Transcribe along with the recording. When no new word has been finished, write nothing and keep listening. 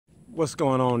What's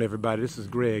going on, everybody? This is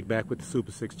Greg back with the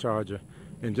Super 6 Charger,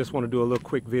 and just want to do a little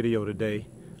quick video today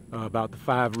about the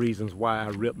 5 reasons why I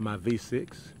ripped my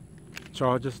V6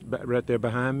 Chargers right there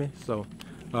behind me. So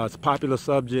it's a popular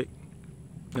subject.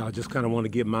 I just kind of want to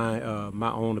give my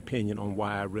own opinion on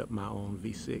why I ripped my own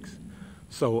V6.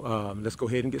 So let's go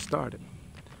ahead and get started.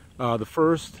 The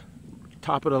first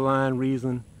top of the line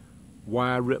reason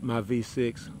why I ripped my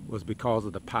V6 was because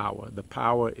of the power. The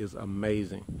power is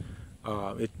amazing.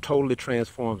 It totally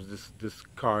transforms this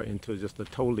car into just a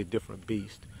totally different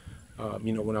beast.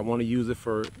 You know, when I want to use it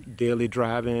for daily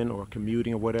driving or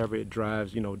commuting or whatever, it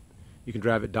drives, you know, you can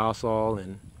drive it docile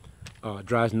and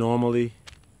drives normally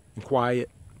and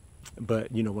quiet.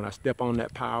 But, you know, when I step on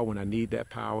that power, when I need that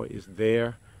power, it's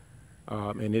there.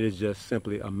 And it is just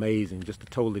simply amazing, just a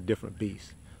totally different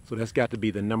beast. So that's got to be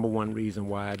the #1 reason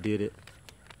why I did it,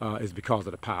 is because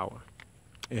of the power.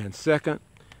 And second,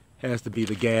 has to be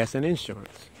the gas and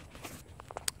insurance.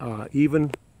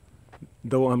 Even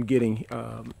though I'm getting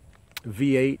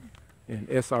V8 and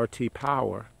SRT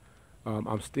power,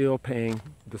 I'm still paying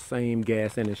the same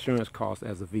gas and insurance cost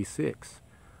as a V6,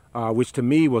 which to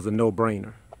me was a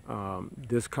no-brainer.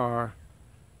 This car,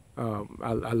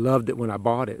 I loved it when I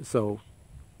bought it, so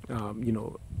you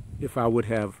know, if I would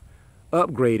have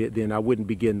upgraded, then I wouldn't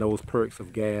be getting those perks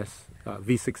of gas,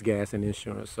 V6 gas and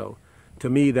insurance. So to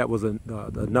me, that was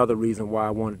another reason why I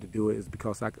wanted to do it, is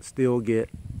because I could still get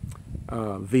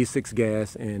V6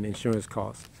 gas and insurance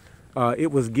costs.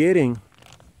 It was getting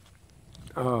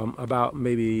about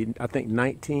maybe, I think,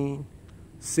 19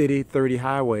 city, 30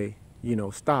 highway, you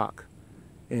know, stock.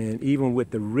 And even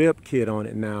with the RIP kit on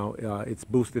it now, it's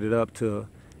boosted it up to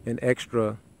an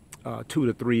extra 2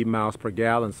 to 3 miles per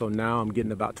gallon. So now I'm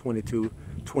getting about 22,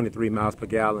 23 miles per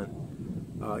gallon,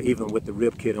 even with the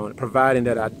RIP kit on it, providing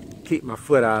that I keep my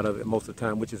foot out of it most of the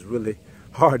time, which is really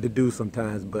hard to do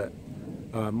sometimes. But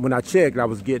when I checked, I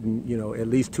was getting, you know, at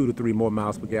least 2 to 3 more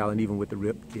miles per gallon, even with the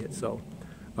RIP kit. So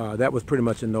that was pretty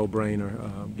much a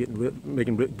no-brainer.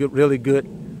 Making really good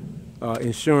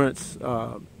insurance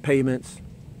payments.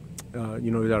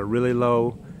 You know, that are really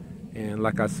low, and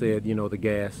like I said, you know, the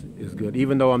gas is good.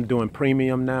 Even though I'm doing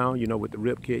premium now, you know, with the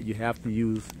RIP kit, you have to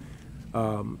use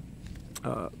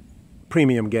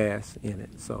premium gas in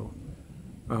it. So,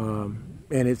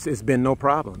 and it's been no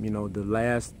problem. You know, the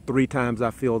last 3 times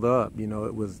I filled up, you know,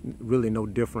 it was really no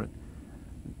different.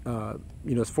 You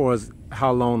know, as far as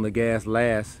how long the gas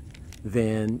lasts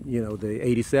than, you know, the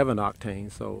 87 octane.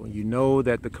 So you know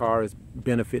that the car is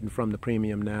benefiting from the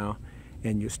premium now,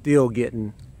 and you're still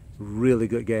getting really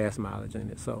good gas mileage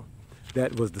in it. So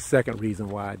that was the second reason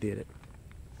why I did it.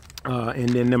 And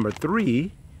then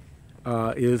 #3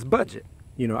 is budget.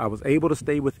 You know, I was able to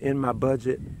stay within my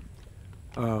budget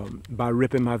by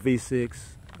ripping my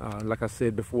V6. Like I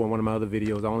said before in one of my other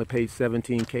videos, I only paid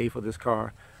 $17K for this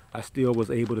car. I still was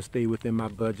able to stay within my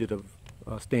budget of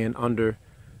staying under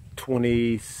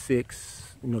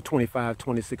 26, you know, 25,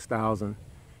 26,000.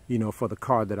 You know, for the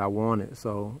car that I wanted.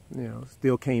 So, you know,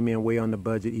 still came in way on the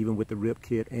budget, even with the RIP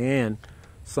kit and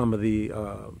some of the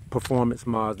performance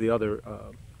mods, the other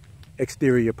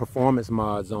exterior performance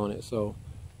mods on it. So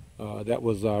that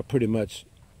was pretty much,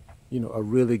 you know, a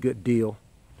really good deal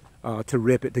to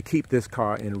rip it, to keep this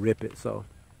car and rip it. So,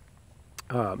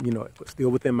 you know,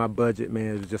 still within my budget,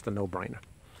 man. It was just a no-brainer.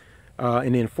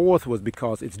 And then 4th was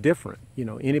because it's different. You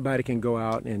know, anybody can go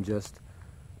out and just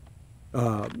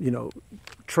you know,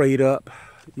 trade up,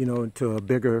 you know, into a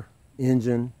bigger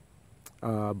engine,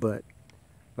 but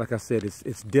like I said,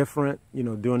 it's different. You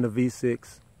know, doing the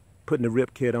V6, putting the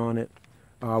RIP kit on it.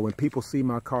 When people see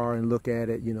my car and look at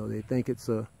it, you know, they think it's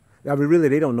I mean, really,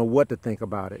 they don't know what to think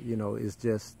about it. You know, it's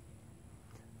just,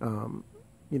 you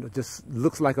know, just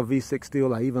looks like a V6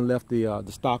 still. I even left the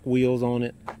stock wheels on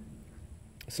it.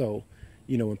 So,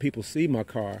 you know, when people see my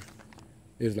car,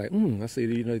 it's like, I see,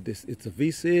 you know, it's a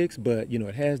V6, but, you know,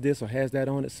 it has this or has that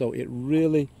on it. So it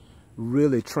really,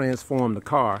 really transformed the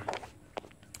car,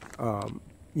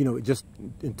 you know, just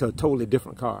into a totally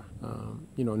different car.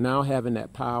 You know, now having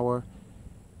that power,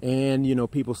 and, you know,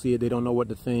 people see it, they don't know what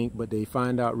to think, but they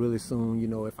find out really soon, you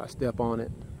know, if I step on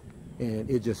it, and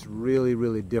it's just really,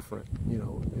 really different, you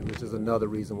know, which is another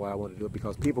reason why I want to do it,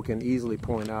 because people can easily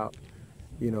point out,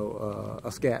 you know,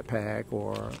 a Scat Pack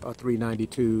or a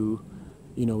 392.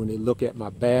 You know, when they look at my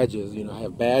badges, you know, I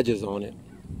have badges on it.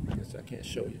 I guess I can't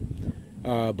show you.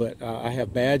 But I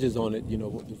have badges on it. You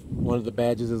know, one of the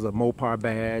badges is a Mopar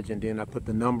badge, and then I put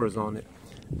the numbers on it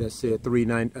that said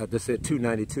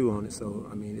 292 on it. So,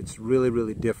 I mean, it's really,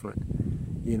 really different,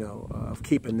 you know, of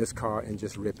keeping this car and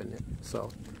just ripping it.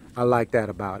 So I like that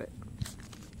about it.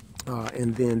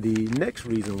 And then the next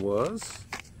reason was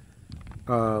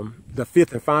the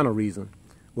fifth and final reason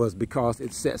was because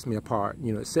it sets me apart.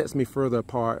 You know, it sets me further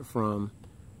apart from,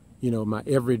 you know, my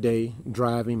everyday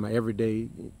driving, my everyday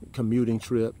commuting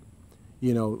trip.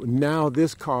 You know, now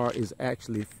this car is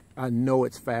actually, I know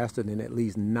it's faster than at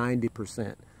least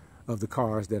 90% of the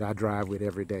cars that I drive with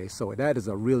every day. So that is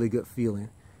a really good feeling.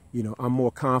 You know, I'm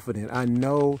more confident. I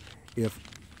know if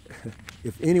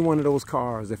any one of those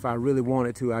cars, if I really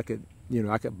wanted to, I could, you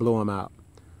know, I could blow them out.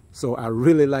 So I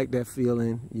really like that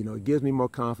feeling. You know, it gives me more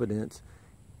confidence.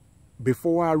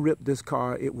 Before I ripped this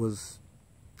car, it was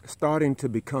starting to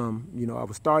become, you know, I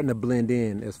was starting to blend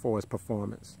in as far as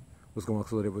performance was going.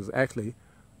 So there was actually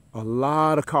a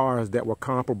lot of cars that were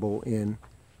comparable in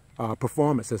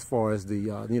performance as far as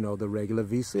the, you know, the regular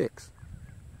V6.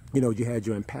 You know, you had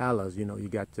your Impalas, you know, you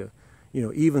got to, you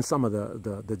know, even some of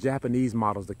the Japanese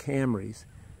models, the Camrys.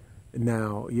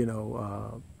 Now, you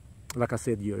know, like I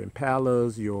said, your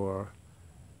Impalas, your,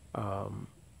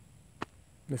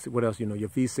 let's see, what else, you know, your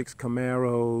V6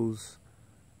 Camaros,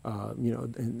 you know,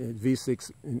 and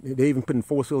V6, and they even put in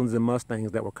 4-cylinders in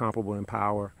Mustangs that were comparable in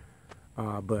power.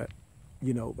 But,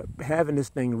 you know, having this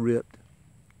thing ripped,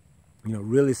 you know,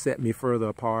 really set me further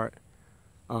apart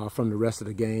from the rest of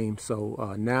the game.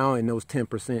 So now in those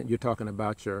 10%, you're talking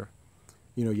about your,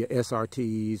 you know, your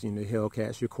SRTs, you know,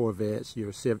 Hellcats, your Corvettes,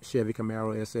 your Chevy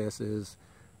Camaro SSs,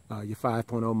 your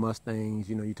 5.0 Mustangs.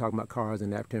 You know, you're talking about cars in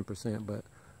that 10%. But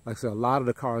like I said, a lot of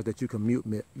the cars that you commute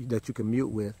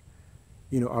with,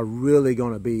 you know, are really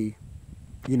going to be,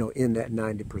 you know, in that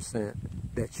 90%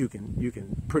 that you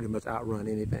can pretty much outrun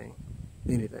anything.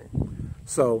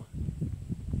 So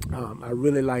I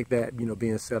really like that, you know,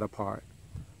 being set apart.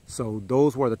 So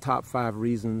those were the top 5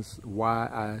 reasons why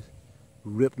I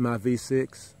ripped my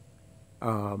V6.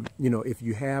 You know, if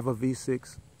you have a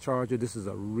V6 Charger, this is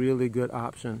a really good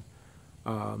option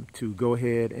to go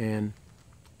ahead and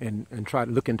try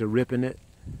to look into ripping it.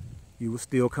 You will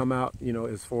still come out, you know,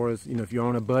 as far as, you know, if you're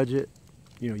on a budget,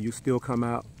 you know, you still come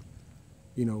out,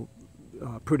 you know,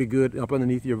 pretty good up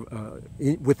underneath your,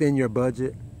 within your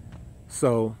budget.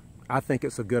 So I think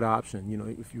it's a good option, you know,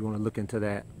 if you want to look into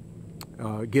that,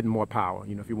 getting more power.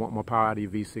 You know, if you want more power out of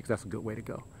your V6, that's a good way to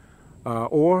go.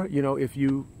 Or, you know, if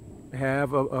you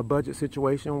have a budget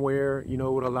situation where, you know,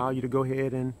 it would allow you to go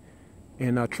ahead and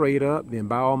trade up, then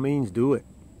by all means do it.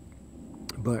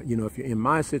 But, you know, if you're in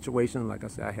my situation, like I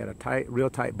said, I had a real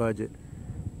tight budget,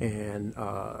 and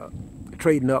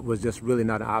trading up was just really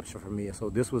not an option for me. So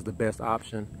this was the best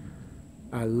option.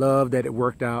 I love that it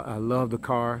worked out. I love the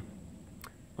car.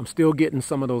 I'm still getting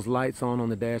some of those lights on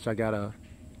the dash. I got a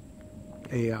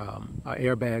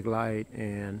airbag light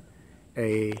and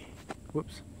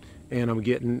and I'm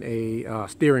getting a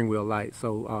steering wheel light.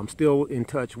 So I'm still in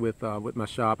touch with my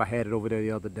shop. I had it over there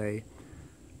the other day.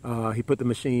 He put the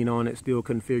machine on it, still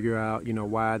couldn't figure out, you know,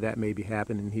 why that may be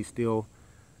happening. He's still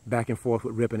back and forth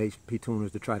with Ripon HP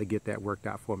Tuners to try to get that worked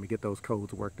out for me, get those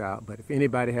codes worked out. But if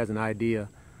anybody has an idea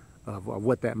of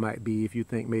what that might be, if you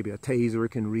think maybe a taser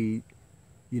can read,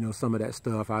 you know, some of that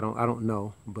stuff, I don't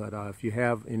know. But if you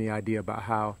have any idea about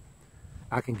how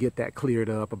I can get that cleared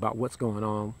up, about what's going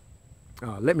on,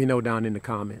 let me know down in the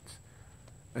comments,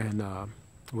 and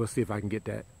we'll see if I can get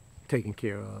that taken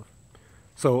care of.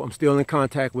 So I'm still in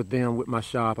contact with them, with my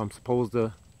shop. I'm supposed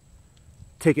to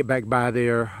take it back by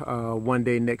there one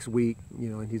day next week, you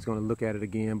know, and he's going to look at it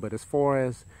again. But as far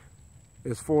as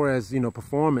you know,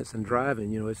 performance and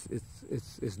driving, you know,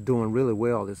 it's doing really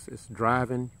well. It's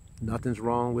driving, nothing's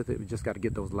wrong with it. We just got to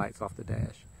get those lights off the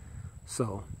dash.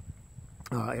 So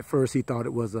at first he thought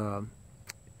it was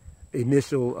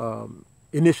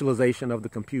initialization of the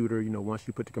computer. You know, once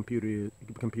you put the computer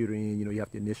in, you know, you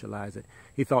have to initialize it.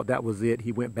 He thought that was it.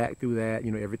 He went back through that,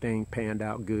 you know, everything panned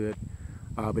out good,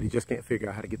 but he just can't figure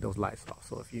out how to get those lights off.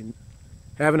 So if you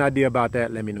have an idea about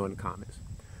that, let me know in the comments.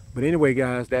 But anyway,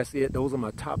 guys, that's it. Those are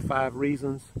my top 5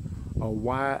 reasons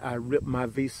why I ripped my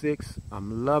V6.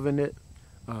 I'm loving it.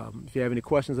 If you have any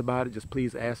questions about it, just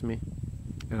please ask me,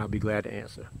 and I'll be glad to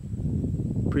answer.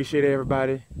 Appreciate it,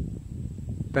 everybody.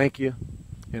 Thank you,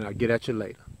 and I'll get at you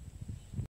later.